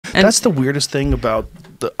And that's the weirdest thing about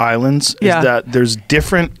the islands is that there's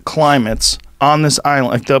different climates on this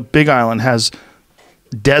island. Like the Big Island has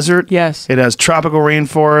desert. Yes. It has tropical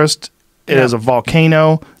rainforest. It has a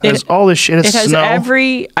volcano. It has all this shit. It has snow.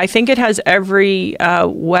 I think it has every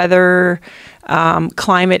weather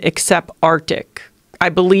climate except Arctic. I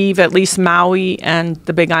believe at least Maui and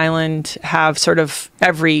the Big Island have sort of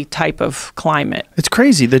every type of climate. It's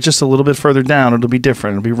crazy that just a little bit further down, it'll be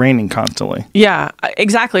different. It'll be raining constantly. Yeah,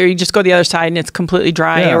 exactly. Or you just go the other side and it's completely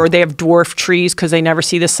dry, or they have dwarf trees because they never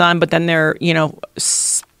see the sun, but then they're,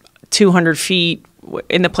 200 feet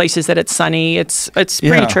in the places that it's sunny. It's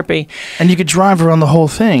pretty trippy. And you could drive around the whole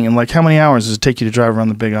thing. And like, how many hours does it take you to drive around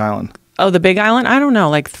the Big Island? Oh, the Big Island? I don't know,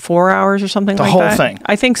 like 4 hours or something like that. The whole thing?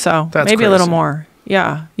 I think so. That's maybe crazy. a little more.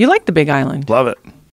 Yeah. You like the Big Island. Love it.